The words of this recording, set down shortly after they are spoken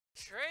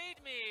betrayed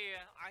me!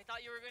 I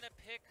thought you were gonna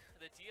pick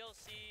the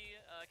DLC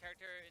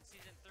character in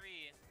Season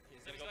 3.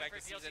 He's gonna go back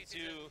to Season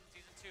 2.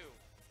 Season 2.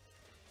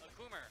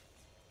 Akuma.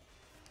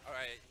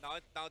 Alright, now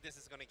this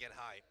is gonna get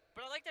high.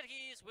 But I like that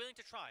he's willing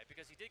to try,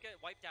 because he did get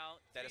wiped out.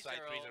 That is right,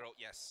 3-0,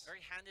 yes.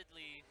 Very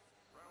handedly.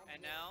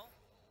 And now,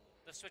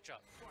 the switch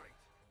up.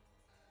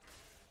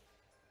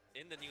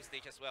 In the new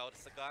stage as well, the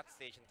Sagat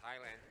stage in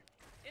Thailand.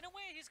 In a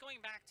way, he's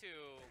going back to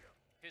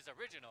his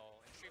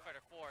original in Street Fighter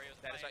 4. He was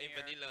That is right, in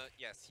Vanilla,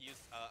 yes, he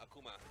used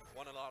Akuma.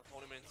 Won a lot of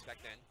tournaments back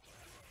then.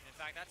 In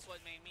fact, that's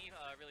what made me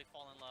really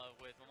fall in love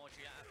with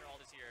Momochi after all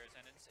these years,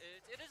 and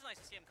it is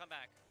nice to see him come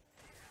back.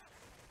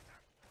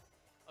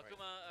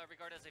 Akuma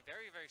regarded as a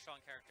very, very strong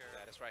character.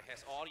 That is right,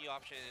 has all the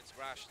options,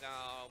 rush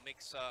now,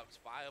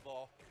 mix-ups,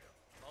 fireball.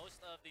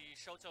 Most of the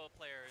Shoto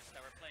players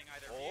that were playing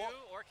either Ryu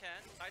or Ken,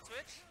 side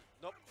switch.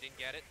 Nope,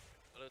 didn't get it.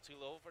 A little too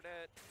low for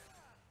that.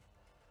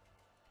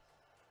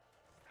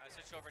 I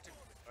switched over to...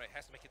 Alright,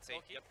 has to make it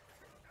safe. Yep.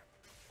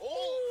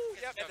 Oh!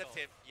 Yep, at the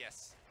tip,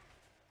 yes.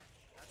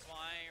 That's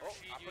why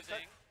Rashid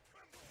using...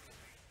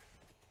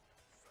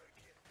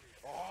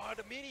 Oh,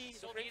 the mini!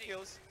 So the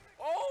kills.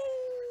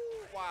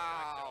 Oh!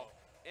 Wow!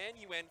 And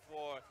he went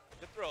for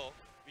the throw,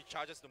 which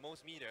charges the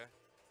most meter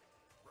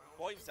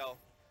for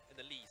himself and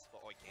the least for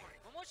Oiking.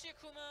 Momochi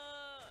Akuma,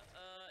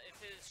 if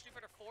his Street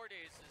Fighter 4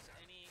 days is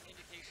any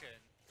indication,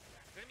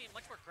 going to be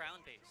much more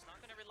ground-based.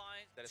 Not going to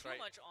rely too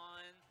much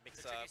on the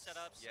tricky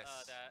setups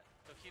that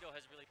Tokido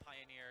has really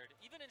pioneered.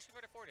 Even in Street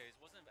Fighter 4 days,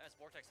 wasn't as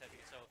vortex heavy.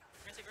 So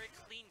we're going to see a very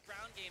clean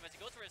ground game as he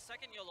goes for his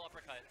second YOLO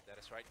uppercut. That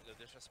is right. The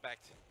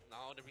disrespect.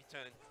 Now the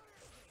return.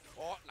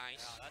 Oh,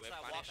 nice. Yeah, that's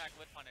that walk-back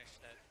whip punish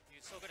that he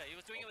was so good at. He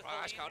was doing it with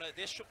Rush counter.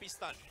 This should be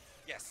stunned.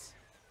 Yes.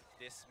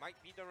 This might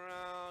be the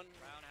round.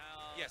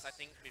 Roundhouse. Yes, I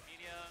think.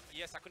 Medium.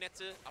 Yes,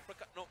 Akunetsu.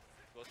 Uppercut. No.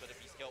 Goes for the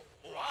B-skill.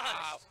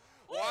 Wow.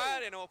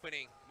 What an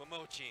opening.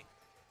 Momochi.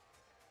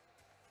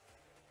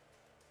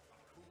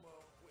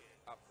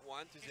 Up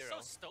 1-0. He's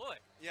so stoic.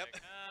 Yep.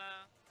 Like,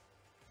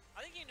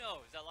 I think he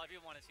knows that a lot of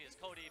people want to see his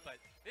Cody, but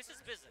this is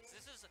business.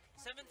 This is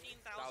 $17,000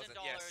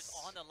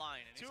 on the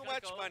line. And too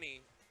much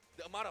money.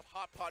 The amount of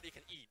hot pot you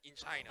can eat in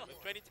China with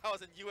 20,000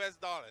 US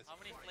dollars. How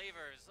many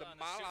flavors the on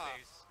mala, the soup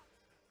base?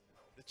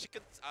 The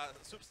chicken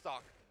soup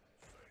stock.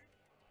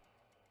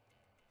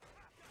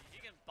 You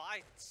can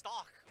buy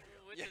stock.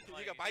 Yeah,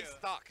 you can buy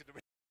stock.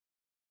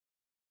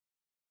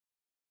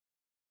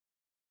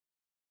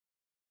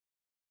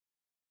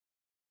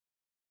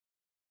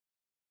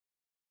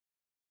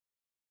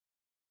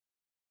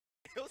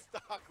 He'll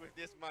stock with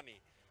this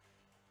money.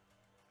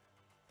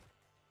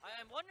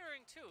 I'm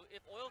wondering too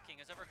if Oil King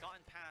has ever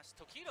gotten past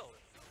Tokido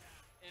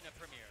in a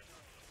premiere.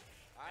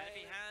 And if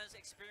he has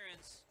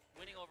experience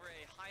winning over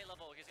a high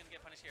level, he's going to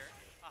get punished here,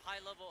 a high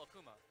level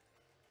Akuma.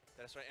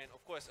 That's right, and of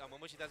course,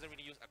 Momochi doesn't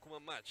really use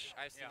Akuma much.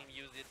 I've seen him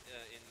use it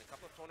in a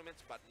couple of tournaments,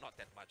 but not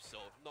that much,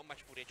 so not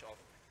much footage of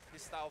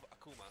his style of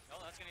Akuma.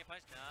 Oh, that's going to get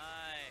punished.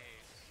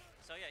 Nice.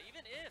 So yeah,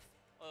 even if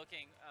Oil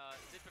King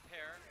did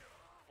prepare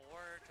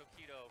for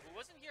Tokido, who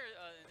wasn't here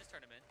in this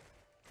tournament,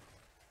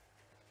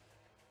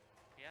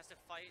 he has to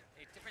fight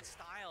a different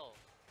style.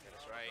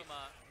 That's right.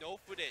 Akuma. No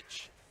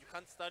footage. You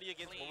can't study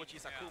against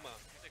Momochi's Akuma.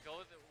 You have to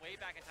go way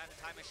back in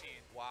time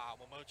machine. Wow,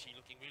 Momochi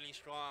looking really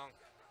strong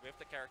with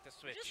the character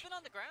switch. He's just been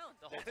on the ground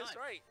the whole time. That's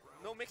right.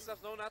 No mix-ups,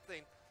 no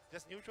nothing.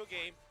 Just neutral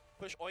game.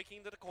 Push Oil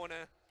King to the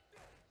corner.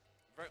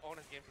 Very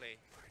honest gameplay.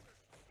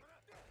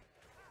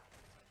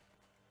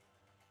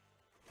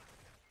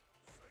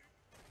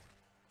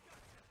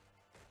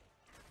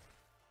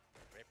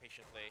 Very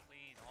patient play.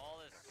 Clean. All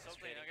is so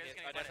clean. Okay,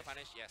 that's a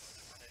punish,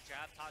 yes. The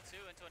jab Tatsu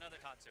into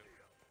another Tatsu.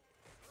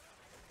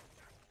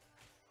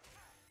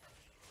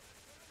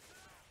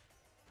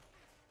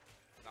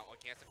 Now Oil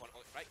King has to corner.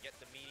 Right, get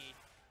the mini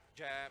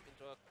jab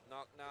into a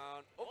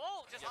knockdown.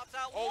 Oh, just hops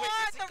out. Oh, what?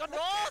 Wait, the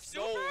raw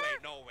super?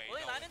 No way. Will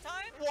he land in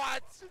time?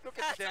 What? Look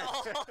at that.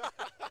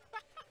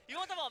 You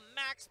want them on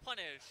max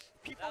punish.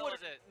 People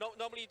would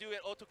normally do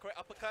an auto-correct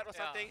uppercut or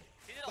something.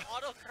 He did an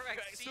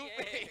auto-correct CA.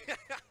 Super.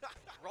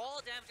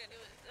 Raw damage. And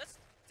that's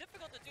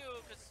difficult to do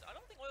because I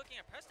don't think Oil King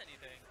had pressed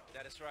anything.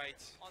 That is right.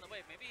 On the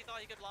wave. Maybe he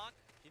thought he could block.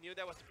 He knew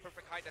that was the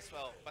perfect height as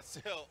well. But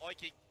still, Oil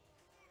King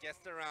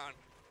gets the round.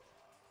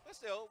 But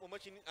still,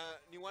 Momochi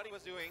knew what he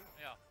was doing.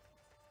 Yeah.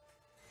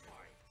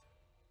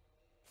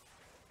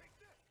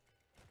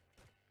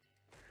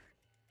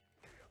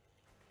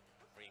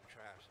 Bring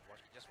traps.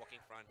 Just walking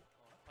front.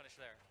 Oh, punish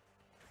there.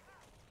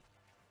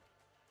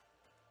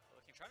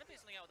 Oil King trying to bait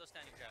something out with those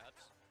standing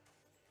jabs.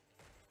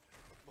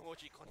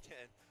 Momochi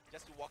content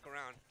just to walk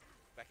around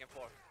back and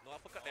forth. No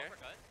uppercut there.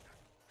 Uppercut.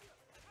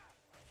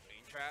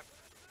 Bring trap.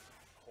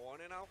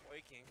 Corner now for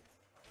Oil King.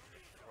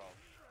 Bro.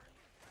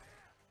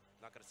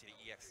 Not gonna see the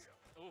EX.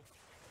 Ooh.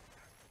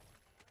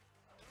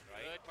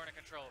 Right. Good corner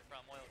control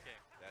from Oil King.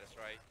 That is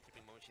right.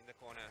 Keeping Momochi in the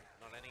corner.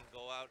 Not letting him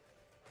go out.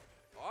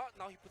 Oh,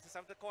 now he puts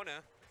himself in the corner.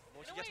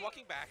 Momochi just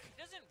walking back. He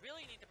doesn't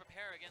really need to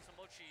prepare against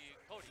Momochi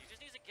Cody. He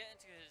just needs to get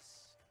into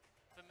his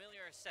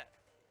familiar set.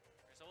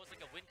 There's always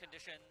like a win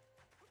condition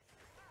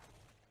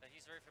that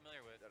he's very familiar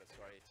with. That is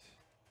right.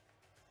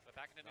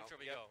 But back into neutral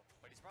we go.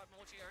 But he's brought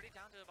Momochi already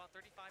down to about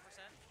 35%.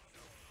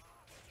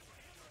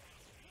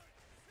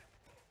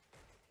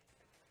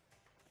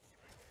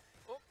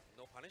 Oh,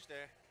 no punish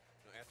there.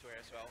 No air to air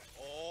as well.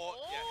 Oh,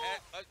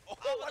 yeah.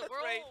 What a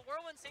trade.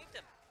 Whirlwind saved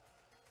him.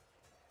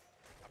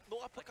 No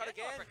uppercut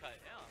again. Uppercut,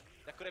 yeah.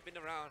 That could have been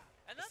the round.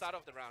 And the start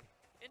of the round.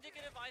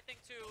 Indicative, I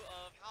think, too,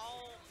 of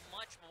how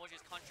much Momochi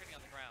is concentrating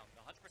on the ground.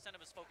 100% of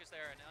his focus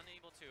there and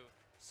unable to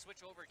switch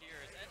over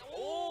gears. And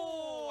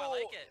I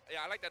like it.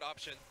 Yeah, I like that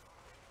option.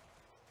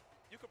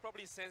 You could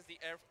probably sense the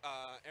air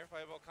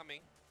fireball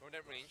coming from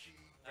that range.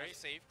 Very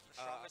safe.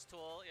 Strongest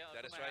tool, yeah.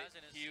 That Akuma is right. has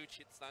in his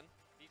huge hit stun.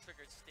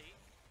 V-triggered state.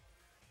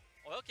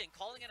 Oil King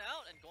calling it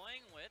out and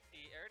going with the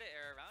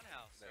air-to-air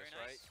roundhouse. That's Very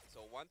nice. right.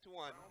 So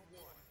 1-1.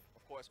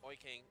 Of course, Oil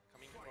King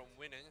coming from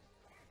winning.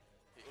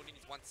 He only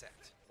needs 1 set.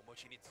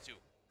 Momochi needs 2.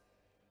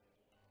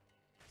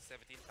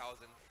 $17,000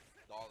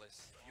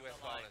 US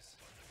dollars.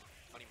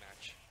 Money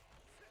match.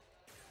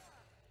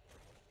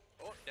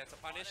 Oh, that's a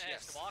punish.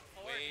 Yes. Walk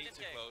forward, way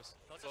too close.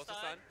 Close to to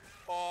stun.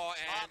 Oh,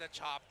 and a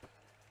chop.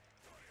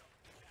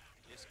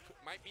 This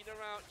might be the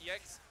round.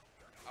 EX.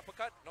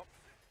 Uppercut. Nope.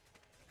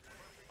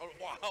 Oh,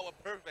 wow, a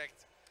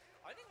perfect.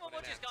 I think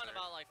Momochi's gotten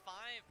about like 5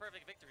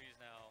 perfect victories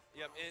now.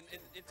 Yep,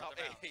 in top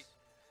 8.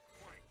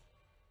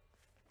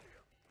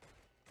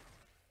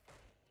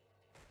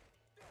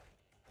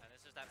 And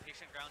this is that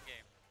patient ground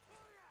game.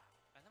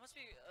 And that must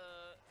be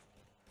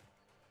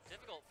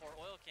difficult for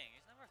Oil King.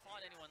 He's never fought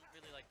anyone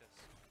really like this.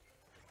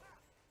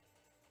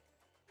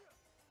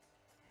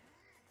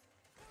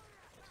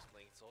 Just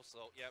playing so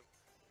slow. Yep.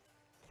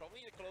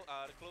 Probably the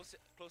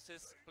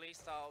closest play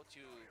style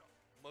to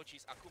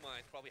Mochi's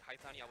Akuma is probably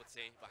Haitani, I would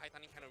say. But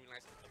Haitani kind of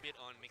relies a bit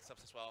on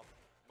mix-ups as well.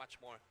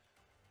 Much more.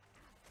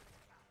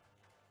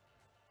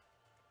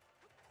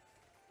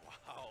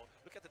 Wow,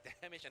 look at the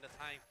damage and the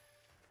time.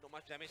 Not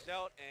much damage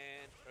dealt,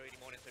 and already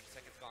more than 30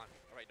 seconds gone.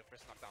 Alright, the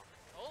first knockdown.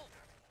 Oh!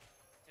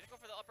 Didn't go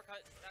for the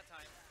uppercut that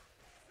time.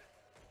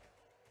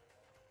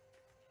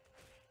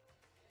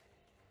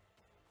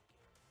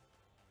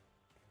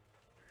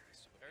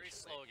 Very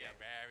slow again.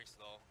 Yeah, very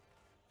slow.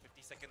 50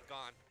 seconds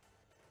gone.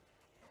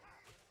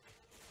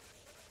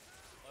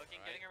 Looking,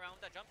 getting around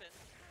with that jump in.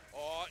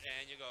 Oh,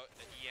 and you go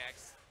the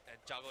EX and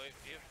juggle it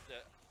with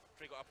the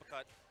trigger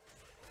uppercut.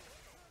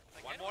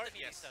 Again, one more,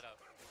 yes. Setup.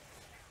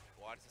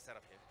 What is the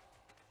setup here?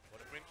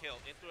 What a grim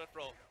kill into the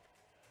throw.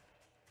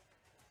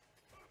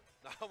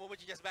 Now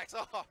Momochi just backs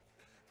off.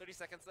 30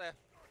 seconds left.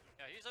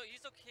 Yeah, he's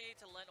okay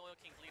to let Oil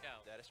King bleed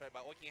out. That is right,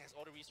 but Oil King has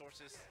all the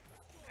resources.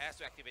 Has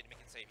to activate and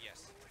make it save,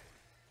 yes.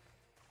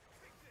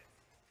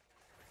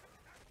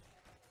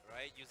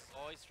 Right, uses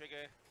all his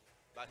trigger.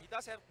 But he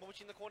does have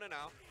Momochi in the corner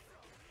now.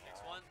 Takes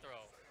one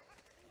throw.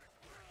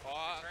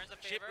 Oh,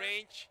 ship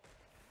range.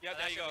 Yeah,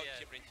 there you go.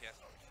 Ship range, yes.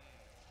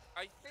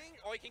 I think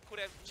Oil King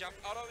could have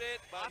jumped out of it,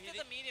 but after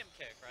the medium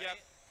kick, right?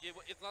 Yeah,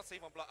 it's not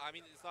safe on block. I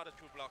mean, it's not a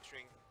true block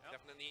string. Yep.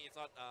 Definitely, it's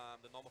not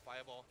the normal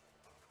fireball.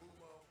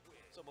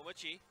 So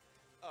Momochi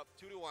up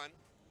 2-1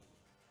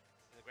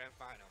 in the grand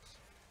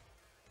finals.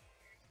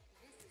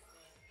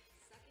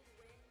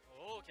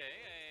 Okay,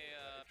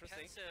 a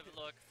pensive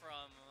look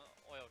from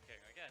Oil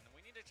King. Again,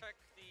 we need to check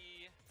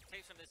the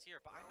tapes from this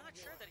year, but I'm not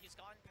sure that he's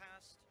gotten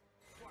past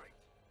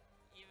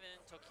even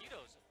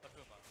Tokido's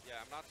Akuma. Yeah,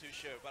 I'm not too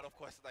sure, but of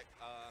course, like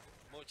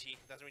Mochi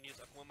doesn't really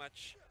use Akuma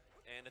much,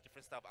 and a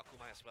different style of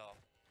Akuma as well.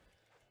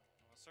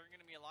 Well, certainly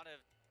going to be a lot of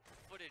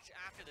footage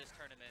after this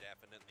tournament.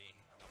 Definitely.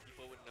 Now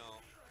people would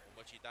know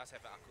Momochi does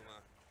have an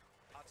Akuma.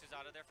 Hatsu's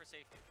out of there for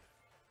safety.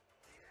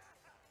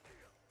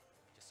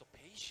 Just so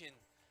patient,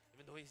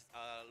 even though he's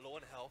low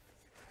on health.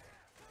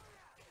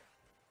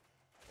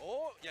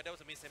 Oh, yeah, that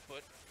was a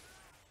misinput.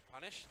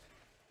 Punished.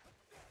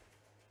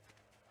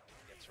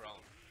 Gets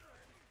thrown.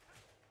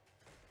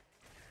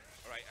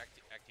 Alright,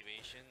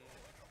 activation.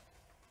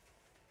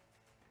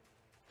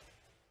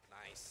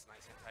 Nice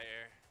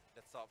anti-air.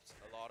 That stops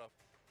a lot of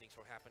things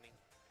from happening.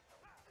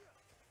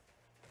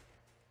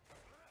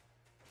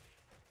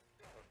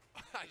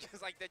 I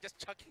just like they're just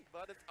chucking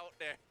buttons out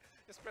there.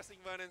 Just pressing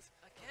buttons.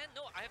 Again,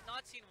 no, I have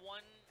not seen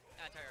one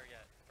anti-air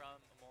yet from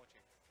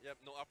Momochi. Yep,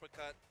 no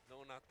uppercut,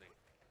 no nothing.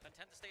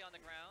 Content to stay on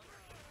the ground.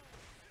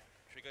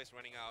 Trigger is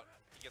running out.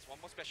 He gets one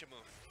more special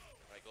move.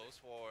 Right, goes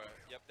for,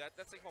 yep,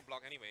 that's safe on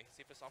block anyway.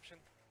 Safest option.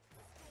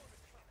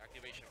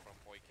 Activation from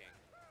Oil King.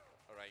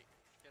 Alright.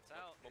 Gets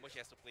out.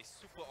 Momochi has to play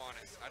super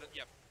honest.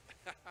 Yep.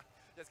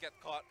 Just get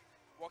caught.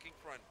 Walking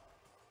front.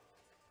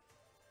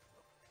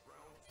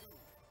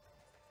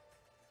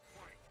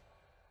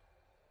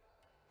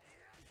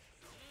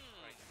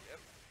 Right,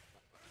 yep.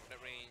 From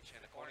that range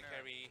and the corner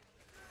carry.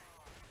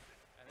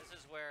 And this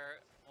is where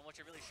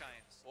Momochi really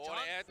shines. Oh,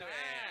 air to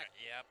air.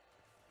 Yep.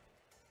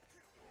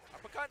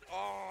 Uppercut.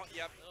 Oh,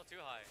 yep. A little too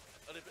high.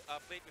 A little bit,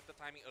 played with the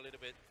timing a little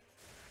bit.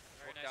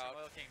 Very nice from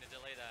Oil King to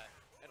delay that.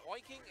 And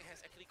Oil King has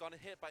actually gotten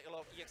hit by a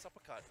lot of EX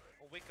uppercut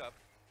on wake up.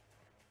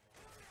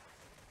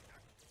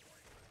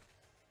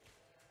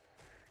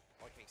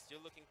 Oil King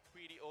still looking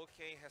pretty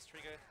okay. Has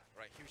trigger.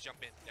 Right, huge jump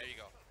in. There you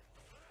go.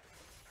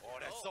 Oh,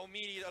 that's so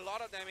meaty. A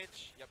lot of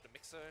damage. Yep, the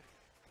mixer.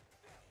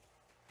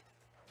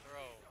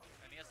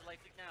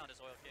 anything now, this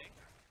Oil King.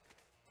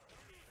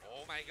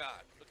 Oh my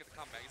god, look at the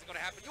comeback. Is it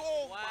gonna happen?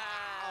 Oh,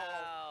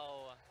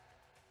 wow!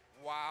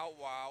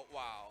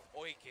 Wow.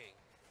 Oil King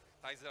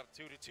ties it up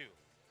 2-2.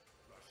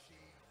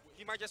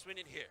 He might just win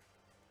it here.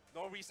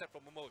 No reset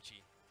from Momochi.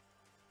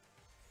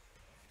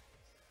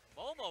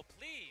 Momo,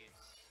 please!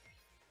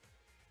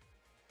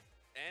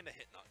 And a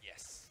hit nod,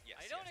 yes.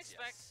 I don't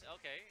expect...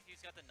 Okay, he's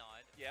got the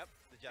nod. Yep,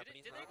 the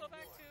Japanese Did they go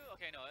back to...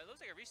 Okay, no, it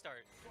looks like a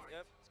restart.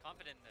 Yep. He's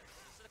confident in this.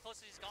 This is the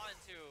closest he's gotten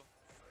to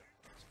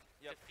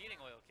defeating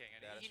Oil King.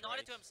 And he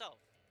nodded to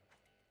himself.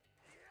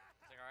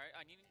 He's like, alright,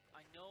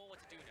 I know what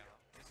to do now.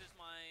 This is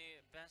my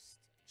best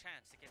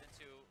chance to get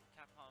into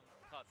Capcom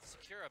Cup,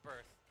 secure a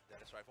berth. That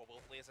is right for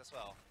both players as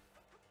well.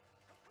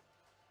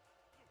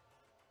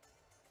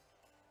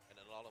 And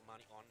a lot of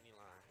money on the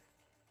line.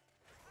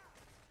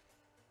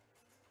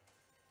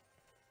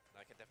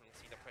 I can definitely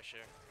see the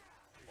pressure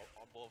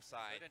on both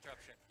sides. Good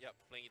interruption. Yep,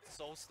 playing it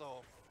so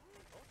slow.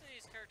 Both of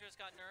these characters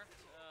got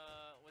nerfed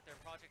with their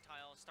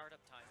projectile startup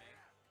timing.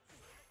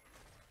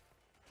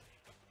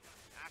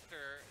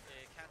 After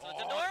it cancels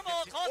the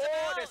normal, calls it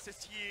out! This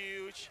is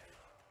huge!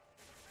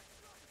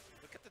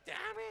 Look at the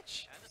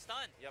damage! And the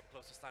stun. Yep,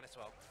 close to stun as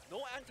well.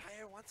 No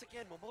anti-air once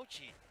again,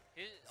 Momochi.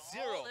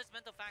 All his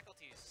mental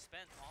faculties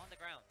spent on the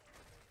ground.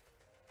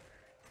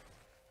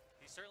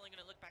 He's certainly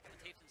going to look back at the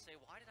tapes and say,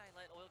 why did I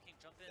let Oil King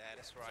jump in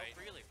so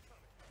freely?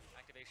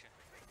 Activation.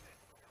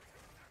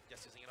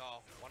 Just using it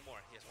all. One more.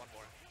 He has one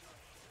more.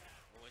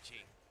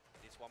 Momochi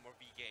needs one more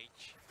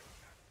V-gauge.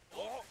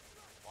 Oh!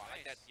 Nice. I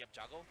like that. Yep,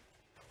 juggle.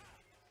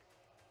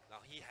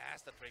 Now he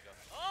has the trigger.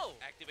 Oh!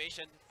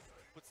 Activation.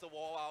 Puts the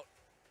wall out.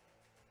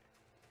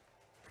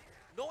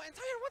 No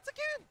anti-air once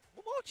again!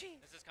 Momochi!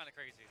 This is kind of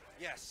crazy.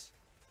 Yes.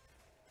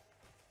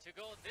 To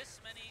go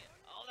this many...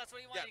 Oh, that's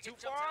what he wanted. Yeah, too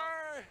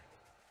far! Out.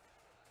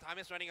 Time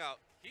is running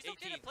out. He's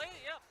okay to play,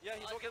 Yeah,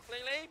 he's okay to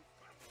play lane.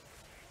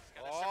 He's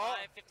got to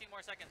survive 15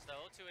 more seconds,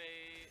 though, to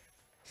a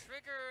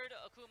triggered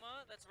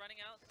Akuma that's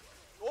running out.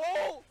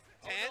 Oh!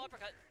 10. No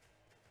uppercut.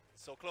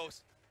 So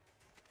close.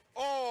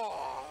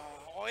 Oh!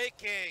 Oil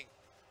King.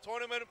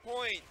 Tournament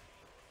point.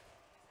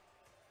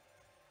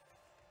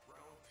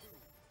 Round 2.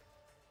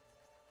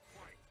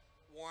 Fight.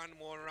 One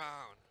more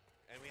round.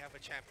 And we have a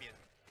champion.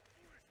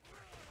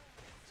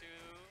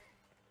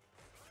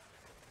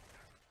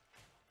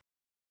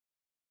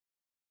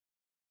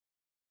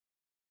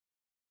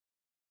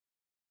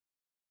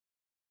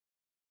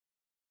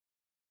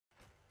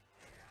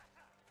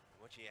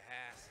 Momochi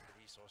has the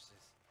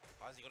resources.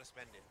 How is he going to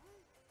spend it?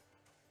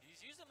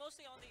 He's used it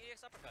mostly on the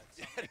EX uppercuts.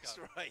 Yeah, that's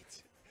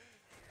right.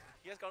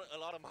 He has got a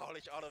lot of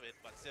mileage out of it,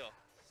 but still.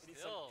 He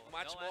needs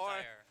much more.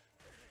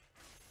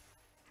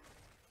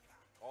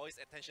 All his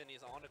attention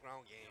is on the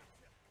ground game.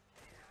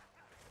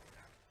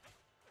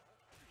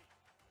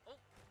 Oh.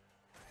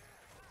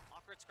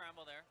 Awkward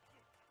scramble there.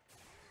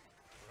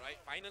 Right,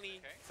 finally,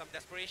 some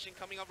desperation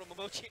coming up from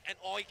Momochi and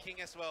Oil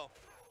King as well.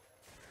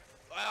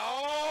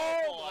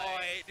 Oh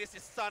boy, this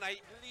is Sun,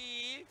 I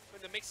believe,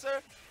 in the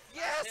mixer.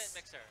 Yes!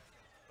 Mixer.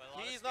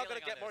 He's not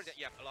going to get more.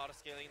 Yeah, a lot of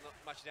scaling, not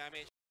much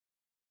damage.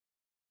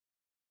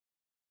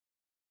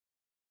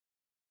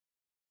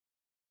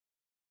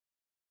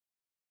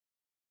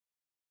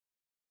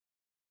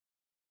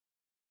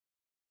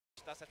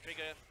 That's a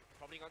trigger.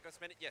 Probably not going to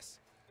spend it. Yes.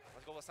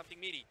 Let's go for something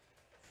meaty.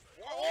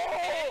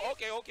 Oh,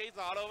 okay, it's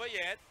not over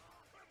yet.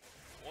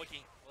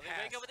 Working. Will they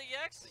wake up with the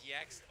EX? The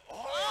EX.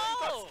 Oh,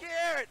 he got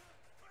scared.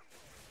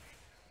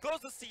 Close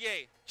the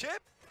CA.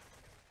 Chip.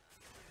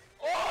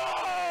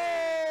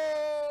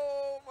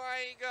 Oh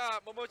my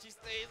god. Momochi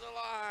stays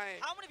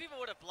alive. How many people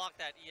would have blocked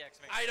that EX?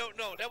 I don't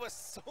know. There was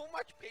so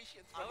much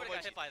patience from I would have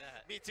got hit by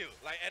that. Me too.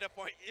 Like at a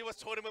point, it was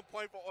tournament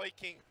point for Oil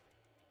King.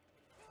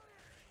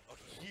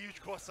 Okay,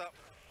 huge cross up.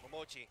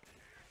 Momochi.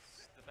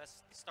 The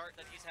best start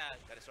that he's had.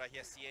 That is right. He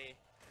has CA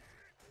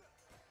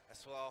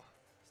as well.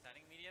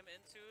 Standing medium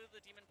into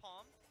the Demon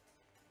Palm.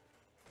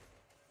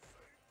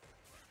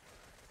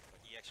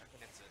 But he actually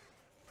connects it.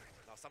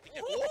 Now something.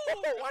 Ooh,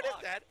 what is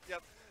that?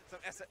 Yep. Some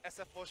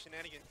SF4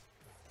 shenanigans.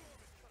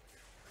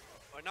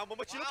 Oh, now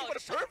Momochi looking for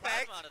the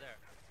perfect. Out of there.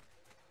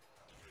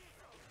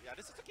 Yeah,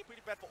 this is looking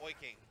pretty bad for Oil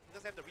King. He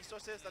doesn't have the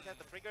resources, doesn't have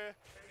the trigger.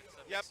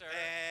 Yep,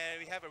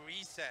 and we have a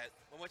reset.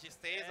 Momochi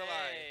stays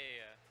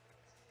alive.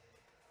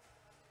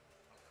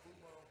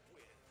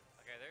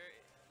 Okay,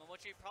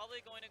 Momochi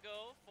probably going to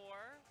go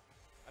for.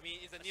 I mean,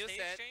 it's a new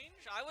stage set.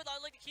 Change. I'd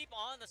like to keep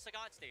on the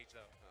Sagat stage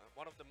though.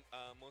 One of the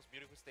most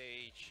beautiful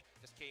stage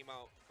just came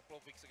out a couple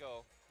of weeks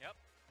ago. Yep.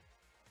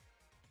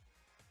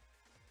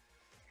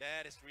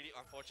 That is really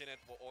unfortunate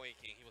for Oil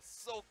King. He was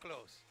so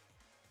close,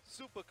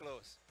 super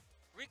close.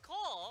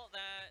 Recall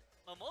that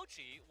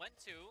Momochi went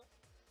to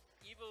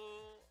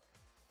Evo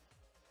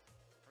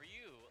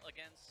Ryu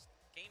against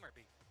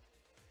Gamerby.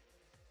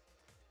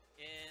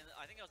 In,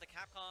 I think it was the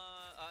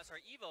Capcom,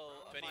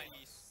 Evo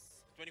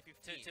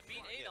 2015. To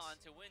beat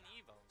Adon to win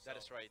Evo. So that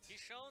is right.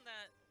 He's shown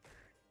that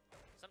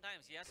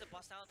sometimes he has to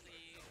bust out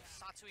the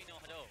Satsui no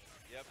Hado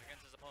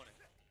against his opponent.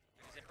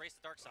 And he's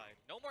embraced the dark side.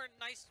 No more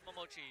nice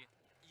Momochi.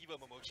 Evil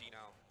Momochi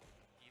now.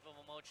 Evil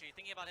Momochi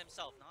thinking about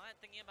himself, not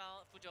thinking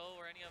about Fujo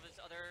or any of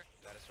his other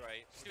That is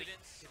right.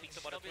 students. He thinks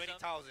about the Shinobism.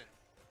 20,000.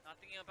 Not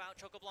thinking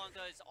about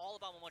Chocoblanca. It's all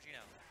about Momochi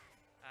now.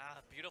 Ah,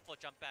 beautiful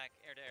jump back,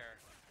 air to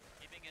air.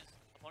 Keeping his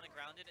opponent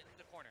grounded in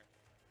the corner.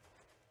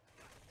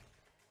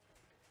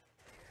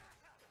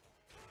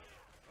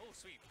 Oh,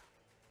 sweep.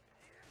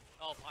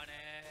 Oh,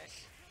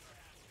 punish.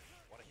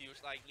 What a huge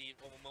like lead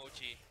for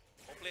Momochi.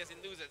 Home players and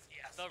losers.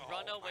 Yes. The Oh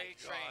runaway my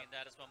train, God.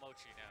 that is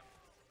Momochi now.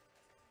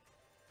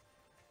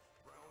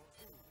 Round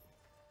 2.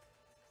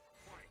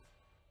 Fight.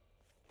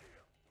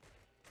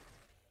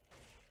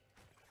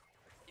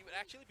 It would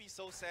actually be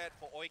so sad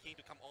for Oiking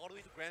to come all the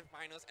way to Grand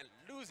Finals and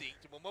losing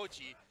to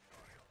Momochi.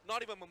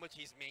 Not even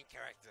Momochi's main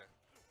character.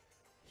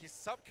 His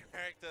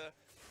sub-character.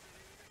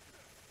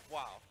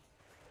 Wow.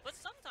 But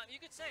sometimes you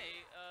could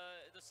say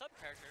the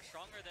sub-character is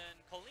stronger than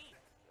Colleen.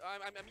 I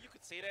mean, you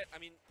could say that.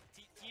 I mean,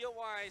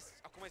 tier-wise,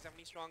 Akuma is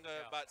definitely stronger,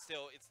 Yeah. but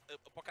still, it's a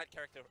pocket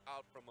character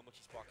out from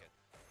Momochi's pocket.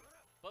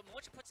 But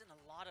Momochi puts in a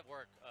lot of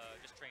work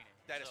just training.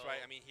 That is So right.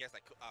 I mean, he has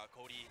like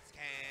Cody,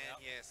 Xi'an,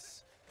 Yep.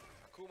 yes,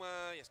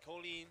 Akuma, yes,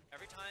 Colleen.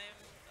 every time...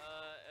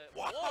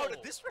 Wow, whoa!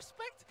 the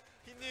disrespect!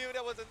 He knew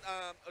that wasn't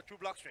a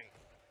true block string.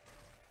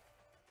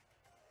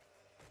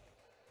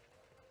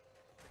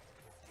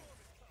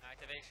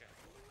 Activation.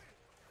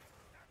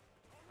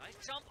 Nice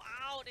jump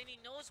out, and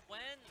he knows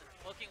when.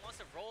 Looking wants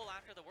to roll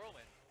after the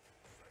whirlwind.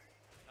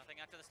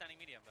 Nothing after the standing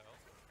medium, though.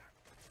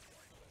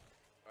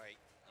 Right,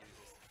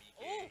 uses B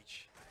Ooh.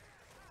 gauge.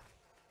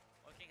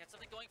 Looking had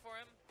something going for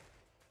him.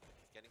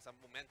 Getting some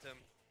momentum.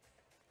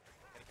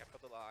 Can he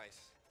capitalize?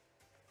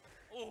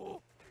 Ooh!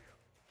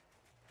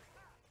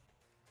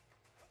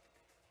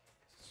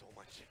 So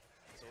much,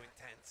 so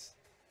intense.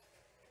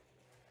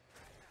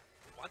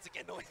 Once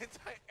again, no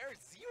anti-air,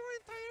 zero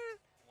anti-air.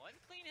 One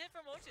clean hit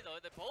from Mochi, though.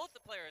 Both the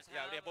players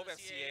Yeah, have they both have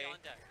CA.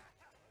 on deck.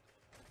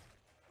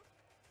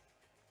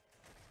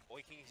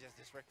 Oiking is just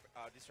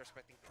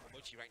disrespecting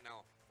Momochi right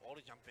now. All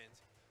the jump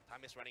ins.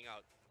 Time is running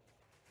out.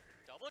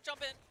 Double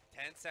jump in.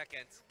 10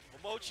 seconds.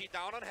 Momochi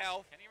down on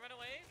health. Can he run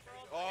away? For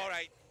All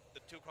right,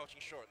 the two crouching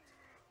short.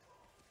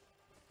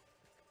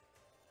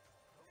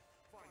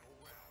 Final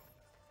round.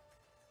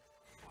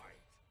 Fight.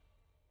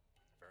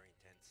 Very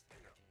intense.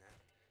 Liking that.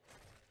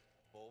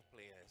 Both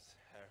players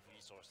have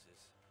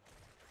resources.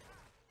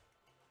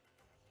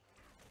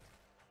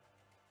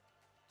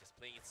 Just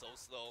playing it so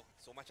slow.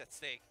 So much at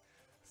stake.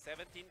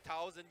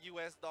 17,000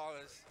 US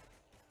dollars.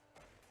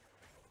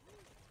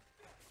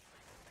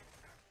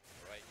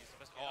 Right, you're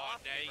supposed to Get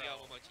off there me, you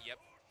bro. go, Momochi. Yep,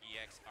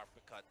 EX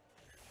uppercut.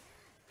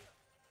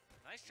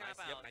 Nice jab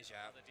Nice, yep, out nice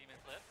jab. of the Demon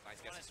Clip.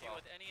 Nice Want guess to as see well.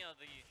 with any of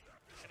the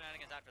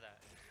shenanigans after that.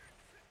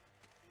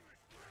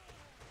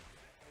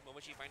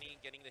 Momochi finally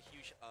getting the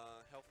huge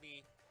health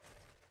lead.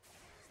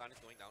 Stun is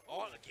going down.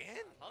 Oh,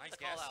 again! Love Nice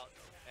the call guess. out.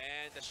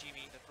 And the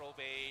shimmy, the throw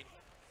bait.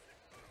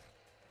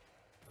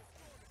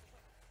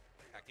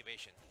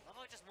 Activation. Love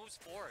how it just moves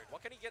forward.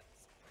 What can he get?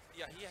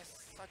 Yeah, he has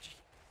such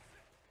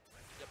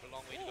a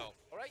long way to go.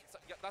 All right, so,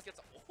 yeah, that gets.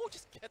 Oh,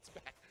 just gets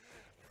back.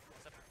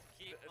 Except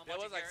keep There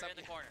was Momochi like here in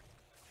the something- corner.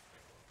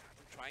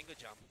 Triangle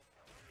jump.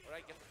 All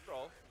right, get the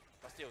throw,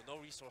 but still no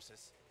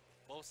resources.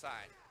 Both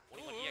sides.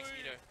 Only one EX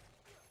meter.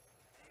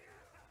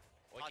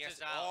 Oh, Touches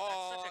yes. out.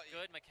 Oh, That's such a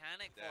good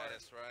mechanic for that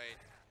is right.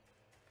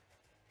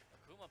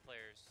 Akuma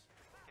players.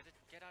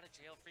 Get out of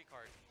jail free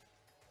card.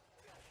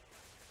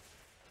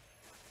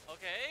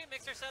 Okay,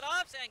 mixer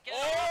setups and get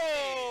off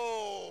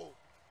Oh!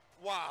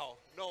 Wow!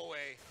 No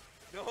way!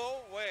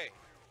 No way!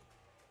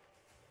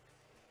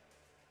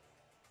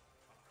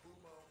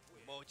 Akuma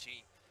wins.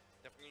 Mochi,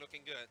 definitely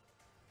looking good.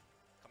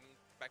 Coming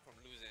back from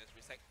losing,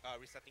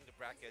 resetting the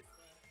bracket.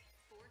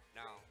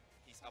 Now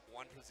he's up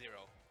 1-0.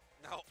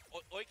 Now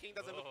Oiking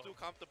doesn't look Whoa. too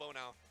comfortable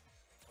now.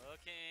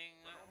 Looking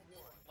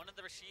one of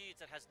the Rashids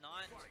that has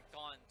not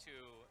gone to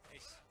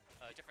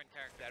a different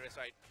character. That is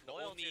right. The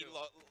Loyal only,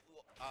 to-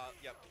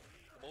 yep,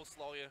 the most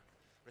loyal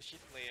Rashid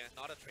player,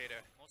 not a traitor.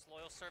 Most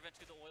loyal servant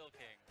to the Oil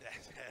King. That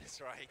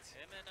is right.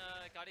 Him and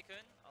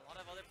Gari-kun, a lot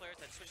of other players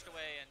had switched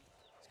away, and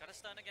he's got a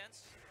stun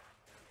against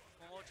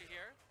Momochi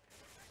here.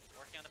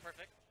 Working on the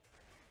perfect.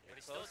 But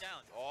he's still Close.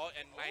 down. Oh,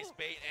 and nice Ooh.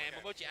 bait. And Okay.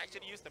 Momochi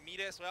actually used the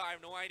meter as well. I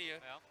have no idea.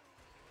 Yeah.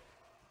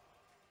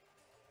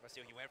 But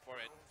still, he went for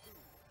it. Round 2.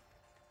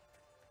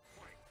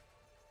 Fight.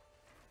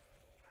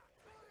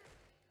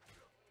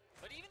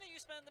 But even if you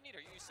spend the meter,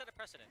 you set a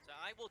precedent.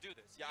 I will do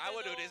this. Yeah, I Even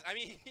will do though- this. I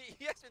mean,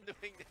 he has been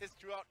doing this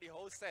throughout the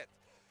whole set.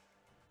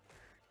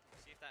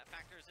 See if that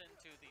factors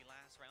into the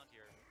last round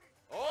here.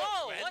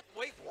 Oh, what?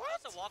 Wait, what?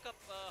 That's a walk-up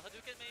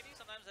Hadouken maybe?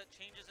 Sometimes that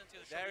changes into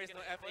the There is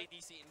Shoryuken no input.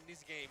 FADC in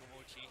this game,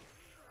 Momochi.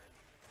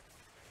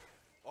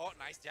 Oh,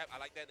 nice jab. I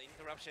like that. The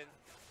interruption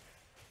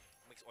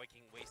makes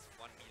Oiking waste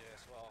 1 meter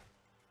as well.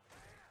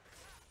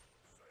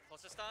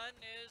 Closest stun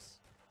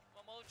is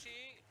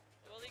Momochi.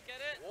 Will he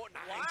get it? Oh,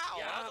 nice Wow, that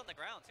jab. was on the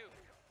ground too.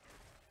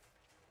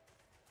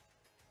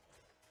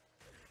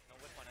 No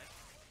whip on it.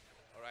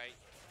 All right.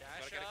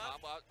 Dash Gotta get a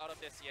up. combo out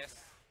of this, yes.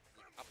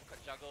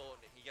 Uppercut juggle,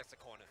 and he gets the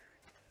corner.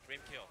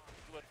 Frame kill.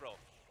 Do a throw.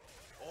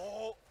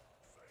 Oh!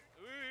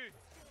 Ooh.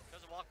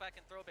 Does a walk back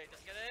and throw bait.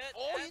 Doesn't get it.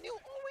 Oh, and he knew.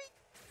 Oh, wait.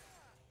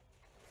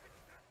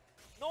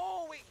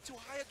 No, wait. Too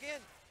high again.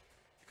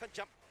 You can't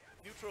jump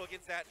neutral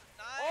against that.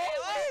 Nice.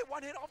 Oh, wait.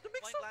 One hit off the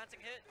Point mixer.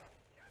 glancing hit.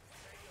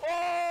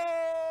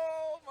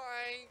 Oh,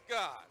 my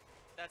God.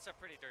 That's a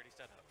pretty dirty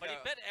setup. But he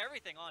Yeah. bet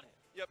everything on it.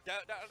 Yep,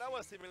 that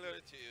was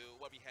similar to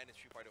what we had in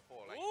Street Fighter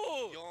 4. Like,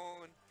 Ooh.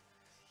 Yawn,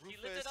 He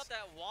Rufus. lifted up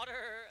that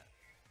water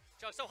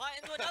jug so high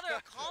into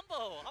another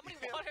combo. How many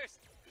waters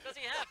does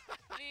he have?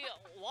 The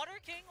Water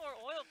King or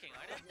Oil King?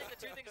 I didn't think the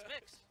two things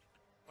mix.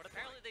 But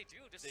apparently they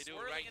do. Just They do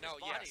swirling right in now,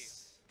 his body.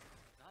 yes.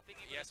 Not being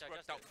able Yes, to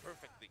worked digest out it.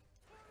 perfectly.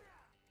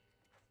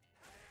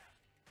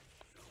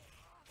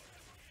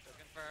 To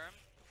confirm,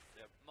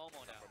 Yep.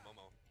 Momo now. For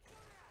Momo.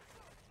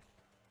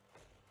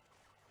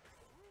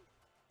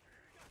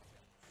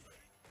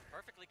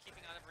 Perfectly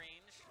keeping out of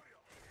range.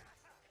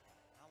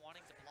 Not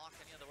wanting to block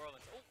any of the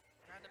whirlwinds. Oh,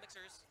 random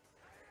mixers.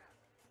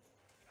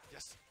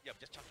 Just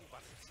chucking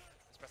buttons.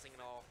 Just pressing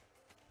it all.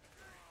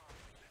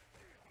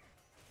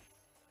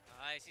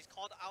 Nice, he's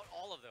called out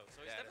all of those.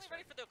 So he's Yeah, that's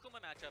definitely ready for the Akuma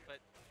matchup, but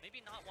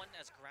maybe not one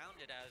as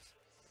grounded as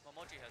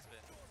Momochi has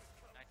been.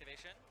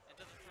 Activation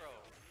into the throw.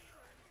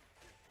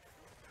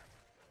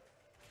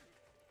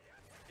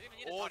 Didn't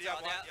even need to talk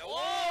about that. yeah.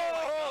 Oh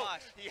my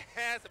gosh. He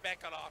has a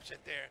backup option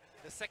there.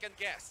 The second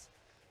guess.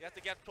 You have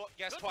to guess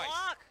Good twice.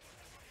 block.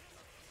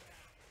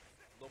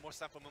 No more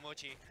stuff for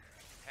Momochi.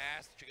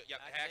 Has to trigger.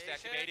 Yep, has to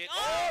Activation. activate it.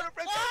 Oh, the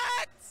Prince.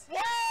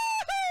 what?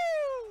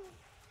 Woohoo!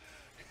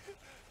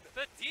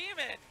 The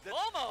demon, The-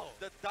 Momo.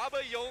 The double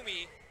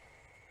Yomi.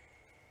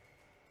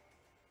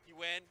 He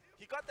went.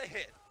 He got the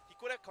hit. He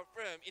could have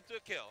confirmed into a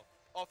kill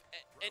of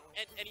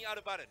any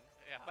other button.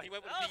 Yeah, But he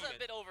went with that was demon. a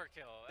bit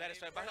overkill. That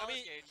is right. But for I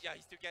mean, knowledge gauge. yeah,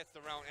 he still gets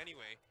the round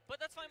anyway. But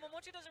that's fine.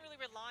 Momochi doesn't really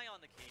rely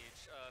on the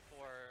cage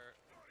for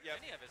Yep.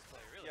 any of his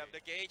play, really. Yeah, the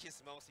gauge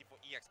is mostly for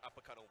EX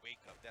uppercut or wake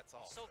up. That's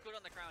all. So good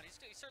on the ground. He's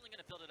certainly going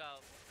to build it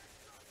out.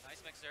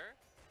 Nice mixer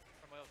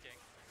from Oil King.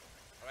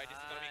 All right, this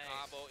is gonna be Nice.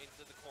 combo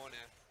into the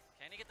corner.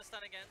 Can he get the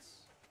stun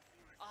against?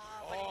 But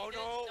Oh, he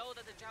didn't no. know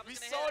that the jab We was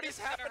going to saw hit. this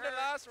is gonna happen the hurt.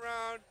 last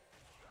round.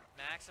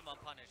 Maximum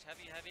punish.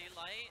 Heavy, heavy,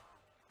 light.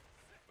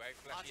 Very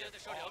flashy. Onto the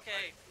shorty.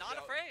 Okay, right. not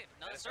Yeah, afraid.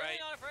 No, that's certainly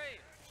right. not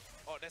afraid.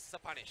 Oh, this is a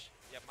punish.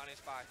 Yeah,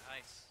 -5.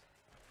 Nice.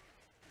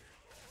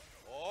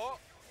 Oh,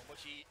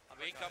 Momochi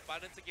wake Uppercut. up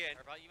buttons again.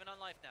 We're about even on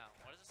life now.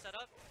 What is the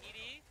setup?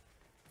 ED.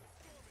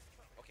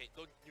 Okay,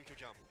 don't neutral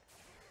jump.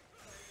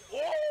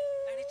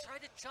 And he Oh!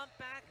 tried to jump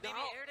back, maybe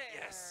Now, air to air.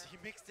 yes, he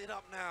mixed it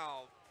up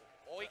now.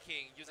 Oi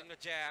King using the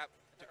jab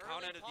to The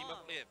counter early the demon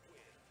palm. flip.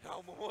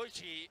 Now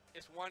Momochi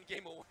is one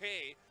game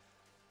away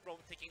from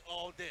taking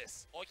all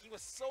this. Oi King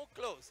was so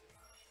close,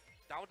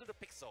 down to the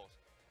pixels,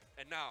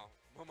 and now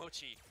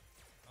Momochi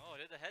Oh,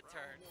 did the head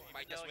turn. even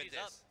might just though win he's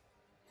this. up.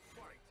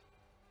 Fight.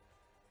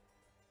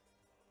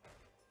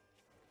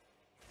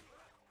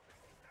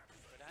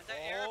 Good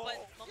anti-air, but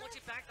Oh.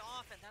 Momochi backed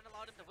off, and that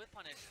allowed him to whip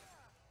punish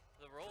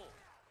the roll.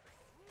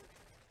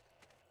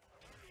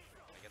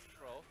 I guess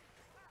throw.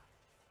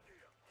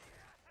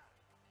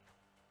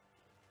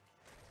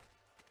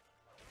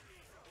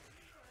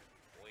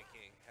 Oi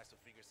King has to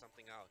figure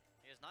something out.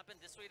 He has not been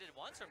dissuaded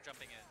once from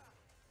jumping in.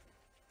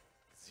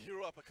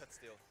 0 uppercut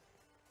still.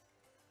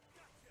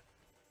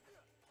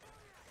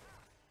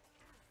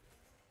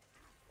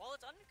 While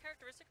it's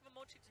uncharacteristic of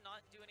Momochi to not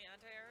do any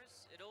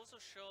anti-airs, it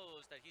also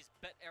shows that he's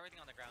bet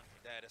everything on the ground.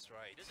 That is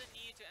right. He doesn't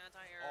need to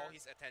anti-air. All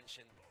his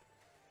attention.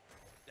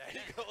 There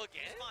you Again, go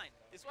again. It's fine.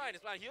 It's fine,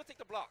 it's fine. He'll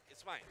take the block. It's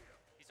fine.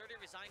 He's already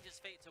resigned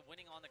his fate to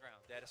winning on the ground.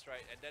 That is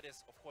right. And that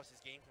is, of course, his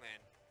game plan.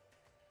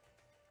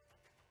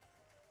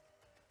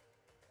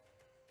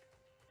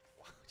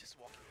 Wow, just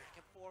walking back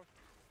and forth.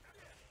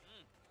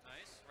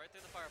 Nice, right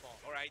through the fireball.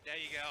 All right,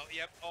 there you go.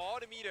 Yep, all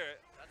the meter.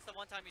 That's the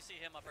one time you see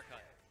him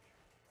uppercut.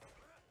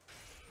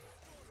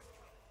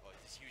 Oh,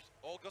 this huge.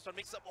 Oh, goes for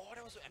mix up. Oh,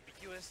 that was so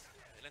ambiguous.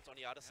 It lands on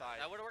the other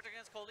side. That would have worked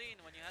against Colleen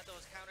when you had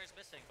those counters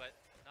missing, but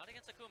not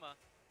against Akuma.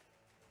 And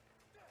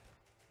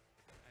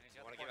he's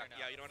You got want the to give corner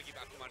now. yeah, you don't want to give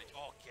Akuma an edge.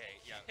 Okay,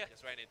 yeah,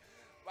 just right in.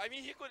 But I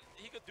mean, he could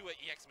do an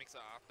EX mixer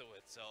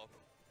afterwards, so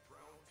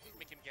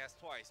make him guess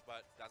twice,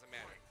 but doesn't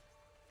matter.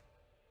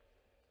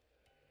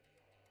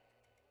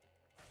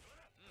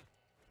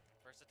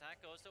 First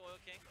attack goes to Oil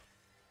King.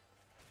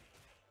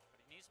 But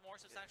he needs more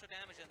substantial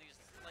damage than these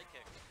light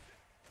kicks.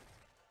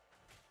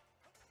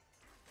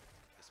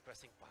 Just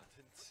pressing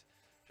buttons,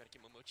 trying to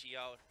keep Momochi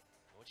out.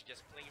 Momochi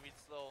just playing real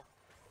slow.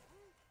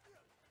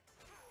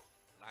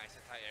 Nice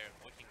anti-air.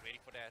 Momochi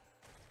ready for that.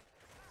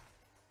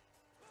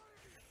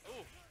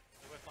 Ooh,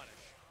 the whip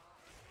punish.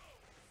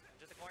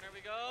 Into the corner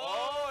we go.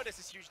 Oh, this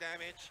is huge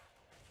damage.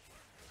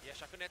 Yeah,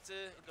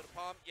 Shakunetsu into the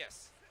palm.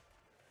 Yes.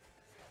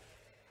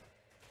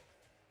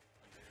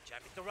 Jab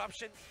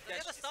interruption. Does he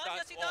have a it stun? does.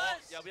 Yes, he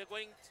does. Yeah, we are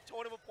going to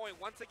tournament point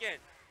once again.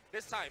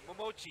 This time,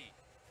 Momochi.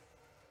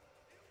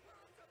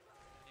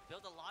 He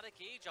built a lot of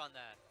gauge on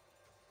that.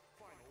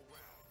 Final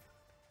round.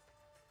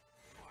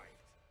 Fight.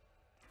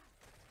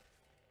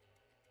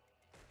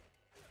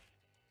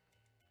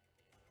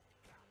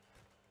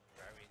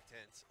 Very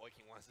intense.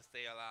 Oiking wants to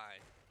stay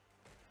alive.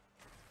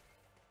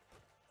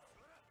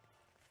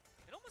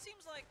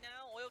 seems like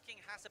now Oil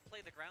King has to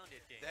play the grounded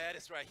game. That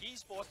is right.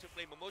 He's forced to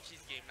play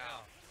Momochi's game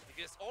now.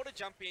 Because all the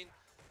jumping,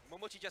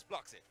 Momochi just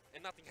blocks it.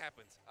 And nothing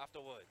happens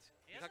afterwards.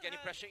 He can't get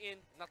any pressure in,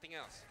 nothing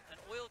else. An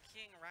Oil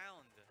King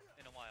round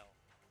in a while.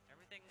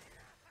 Everything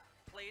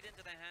played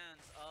into the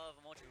hands of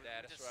Momochi.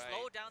 That is just right.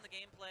 slow down the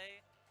gameplay.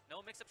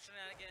 No mix-up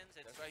shenanigans.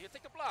 That's right. He'll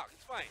take the block.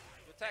 It's fine.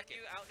 You attack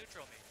it. You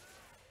out-neutral me.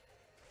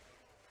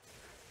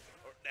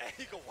 There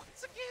you go.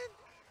 Once again.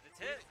 It's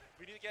hit.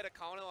 We need to get a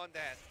counter on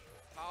that.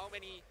 How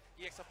many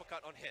EX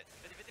uppercut on hit?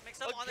 50-50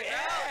 mix-up on the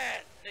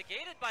ground.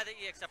 Negated by the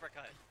EX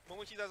uppercut.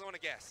 Momochi doesn't want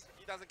to guess.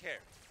 He doesn't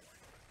care.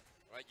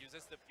 Right,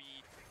 uses the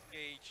beat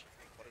gauge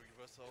for the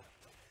reversal.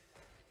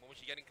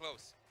 Momochi getting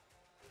close.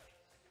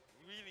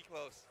 Really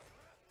close.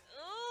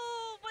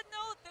 Oh, but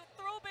no, the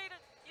throw bait.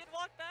 He had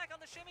walked back on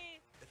the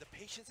shimmy. And the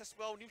patience as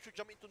well. Neutral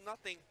jump into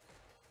nothing.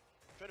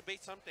 Try to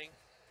bait something.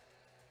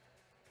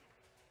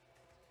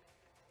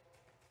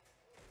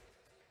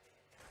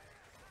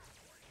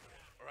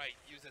 Alright,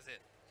 uses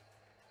it.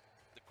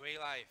 The gray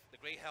life, the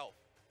gray health.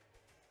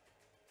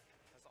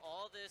 Has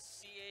all this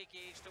CA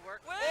gauge to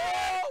work with.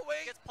 Oh,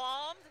 wait! Gets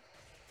palmed.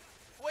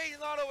 Wait, it's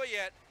not over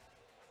yet.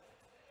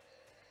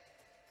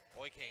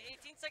 Oil King.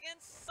 18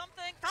 seconds,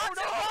 something. Oh,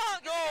 no!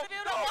 No!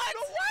 No!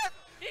 What?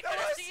 He could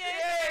have CA'd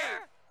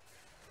there.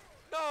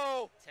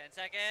 No! 10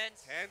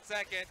 seconds. 10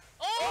 seconds.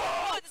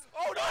 Oh!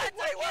 Oh no!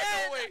 Wait!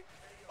 No! Wait!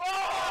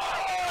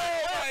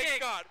 Oh my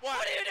God!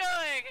 What are you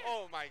doing?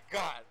 Oh my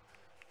God!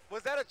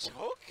 Was that a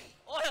choke?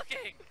 Oil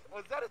King.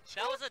 Was that a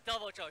choke? That was a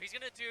double choke. He's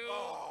gonna do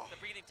the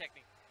breathing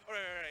technique.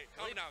 Alright.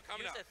 Calm down. Calm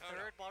down. Use a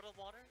third bottle of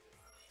water.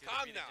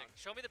 Calm down.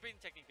 Show me the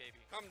breathing technique, baby.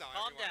 Calm down.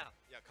 Calm everyone. down.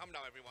 Yeah, calm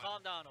down, everyone. Calm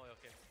down, Oil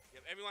King.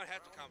 Yeah, everyone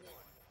has to calm down.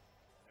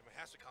 Everyone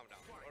has to calm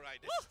down. Alright,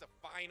 this is the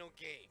final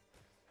game.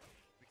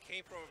 We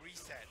came from a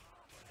reset.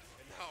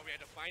 And now we're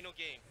at the final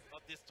game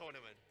of this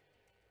tournament.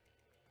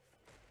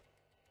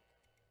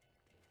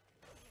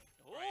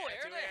 Oh, right,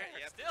 air there.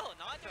 Yep. Still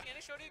not doing any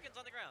Shoryukens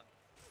on the ground.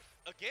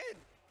 Again.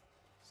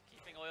 Just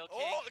keeping Oil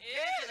King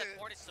into the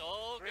corner.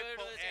 So good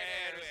Triple with his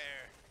air to airs.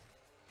 air.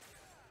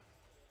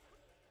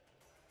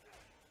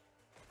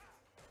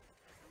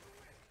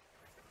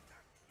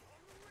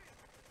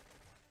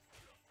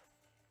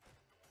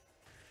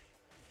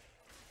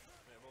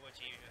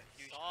 Momochi,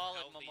 huge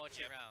Solid healthy,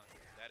 Momochi round.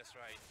 That is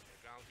right.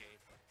 The ground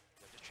game.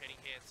 Just trading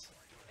hits.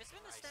 It's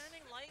been the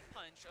standing light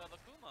punch of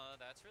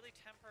Akuma that's really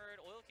tempered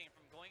Oil King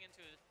from going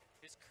into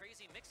his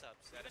crazy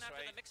mix-ups. Even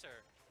after the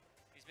mixer,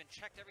 he's been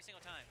checked every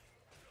single time.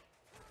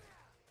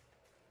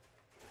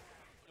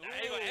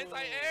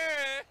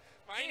 Anti-air!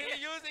 Finally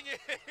using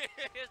it!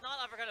 He has not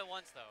uppercutted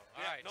once though.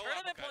 Alright, no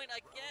tournament uppercut. point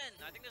again.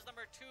 I think there's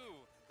number 2.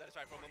 That is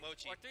right, from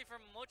Momochi. Or 3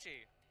 from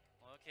Momochi.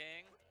 Oil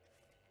King.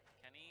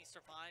 Can he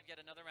survive yet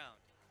another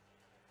round?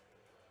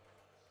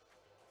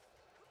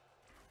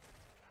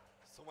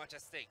 So much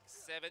at stake.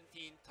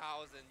 $17,000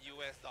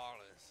 US.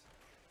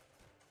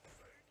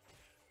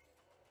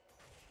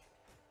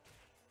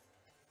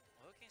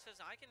 Oil King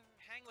says, I can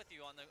hang with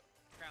you on the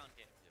ground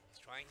game. Yep, he's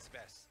trying his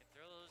best. If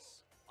throw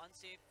those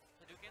unsafe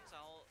Hadoukens,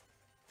 I'll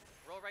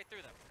roll right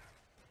through them.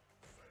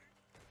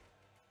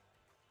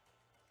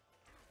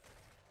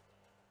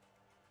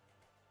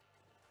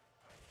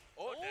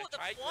 Oh, the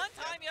one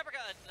time he ever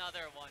got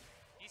another one.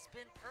 He's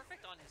been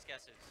perfect on his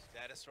guesses.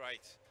 That is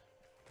right.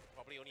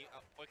 Probably only,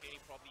 okay,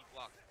 probably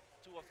blocked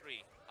 2 or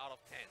 3 out of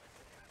 10.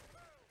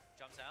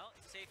 Jumps out,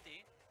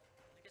 safety.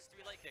 I think it's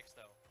 3 light kicks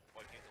though.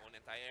 Okay, one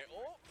entire.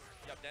 Oh,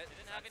 yep, that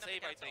Didn't have enough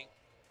save, to I think.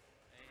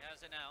 And he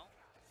has it now.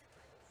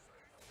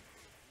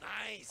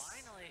 Nice.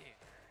 Finally.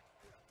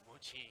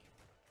 Momochi.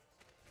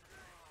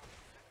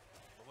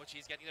 Momochi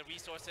is getting the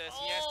resources.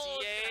 Oh, Yes,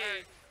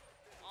 TA.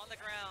 On the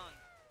ground.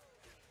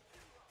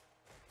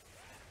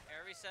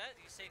 Air reset.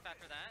 He's safe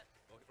after that.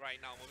 Right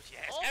now, Momochi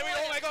has Oh,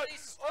 oh my God!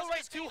 he's Oh,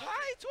 right, supposed to too be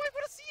high! Too high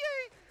for the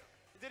CA!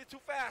 He did it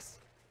too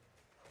fast.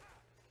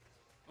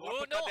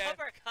 Oh, no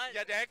uppercut!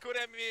 Yeah, that could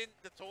have been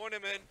the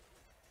tournament.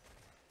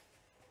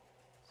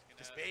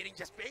 Just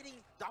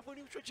baiting. Double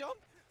neutral jump.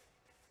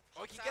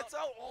 Oh, he gets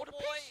out. Oh, the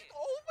pitch.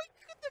 Oh my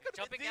goodness.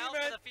 Jumping out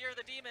for the fear of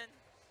the demon.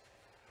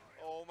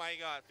 Oh my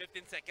God,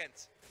 15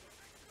 seconds.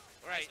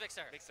 Right, nice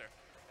mixer.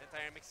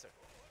 Entire mixer.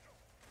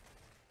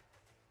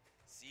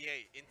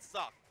 CA in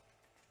stock.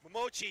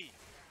 Momochi.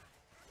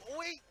 Oh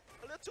wait,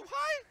 a little too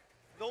high.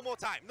 No more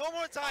time.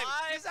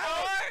 He's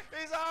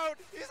out.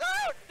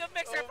 The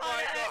mixer Oh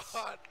my punished.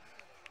 God.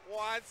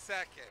 1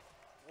 second.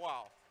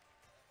 Wow.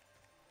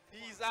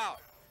 He's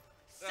out.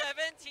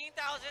 $17,000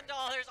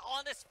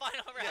 on this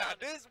final round. Yeah,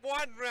 this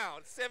one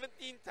round,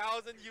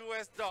 $17,000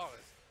 US.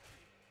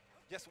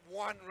 Just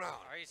one round.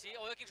 Alright, you see,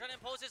 Oil King trying to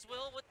impose his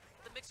will with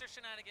the mixer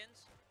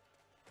shenanigans.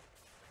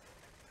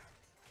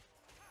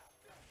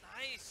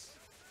 Nice.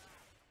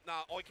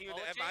 Now, Oil King with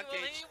the Will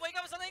advantage. he wake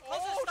up with something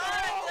close to Oh, stun?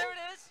 no! There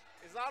it is.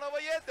 It's not over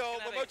yet though.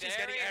 Momochi's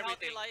getting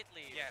everything. Light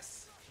lead.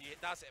 Yes, he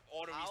does have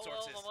all the How will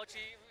resources.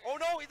 Momochi...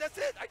 Oh no, that's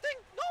it. I think.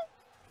 No.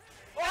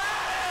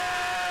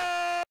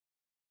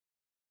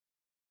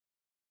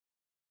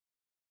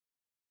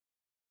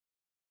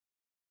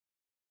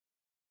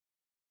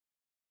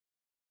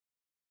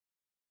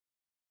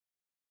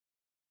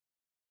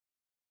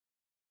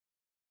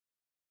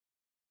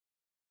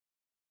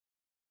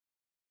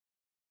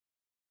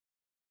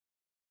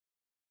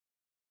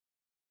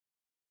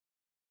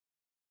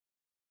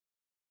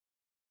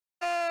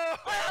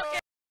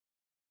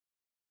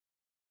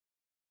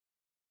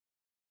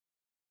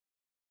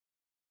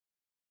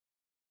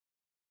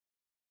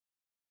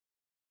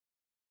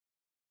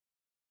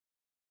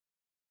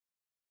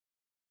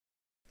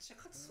 ちゃ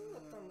勝ちそう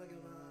だったんだけ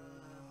どな。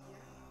いや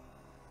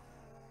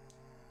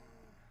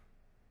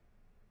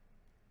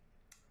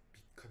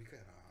ビッカビカ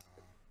やな。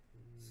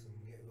す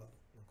んげえ。うわ、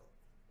なんか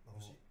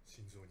眩しい。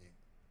心臓に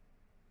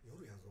夜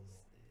やぞも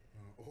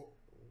う。お、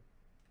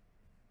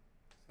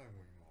最後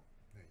今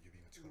ね、指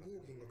が力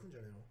ゴーギンが来んじゃ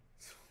ねえの。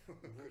そう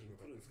ゴーギ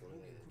ン来るんですか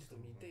ね。ちょっ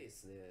と見ていいっ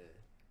すね。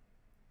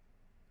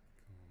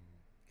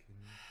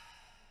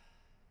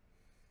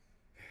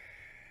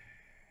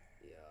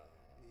いや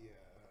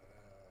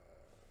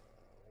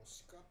惜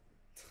しかっ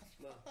た。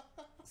まあ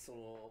そ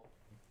の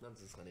なん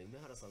ていうんですかね、梅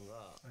原さん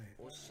が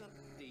おっしゃっ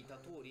ていた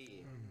通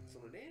り、そ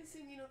の連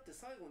戦になって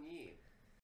最後に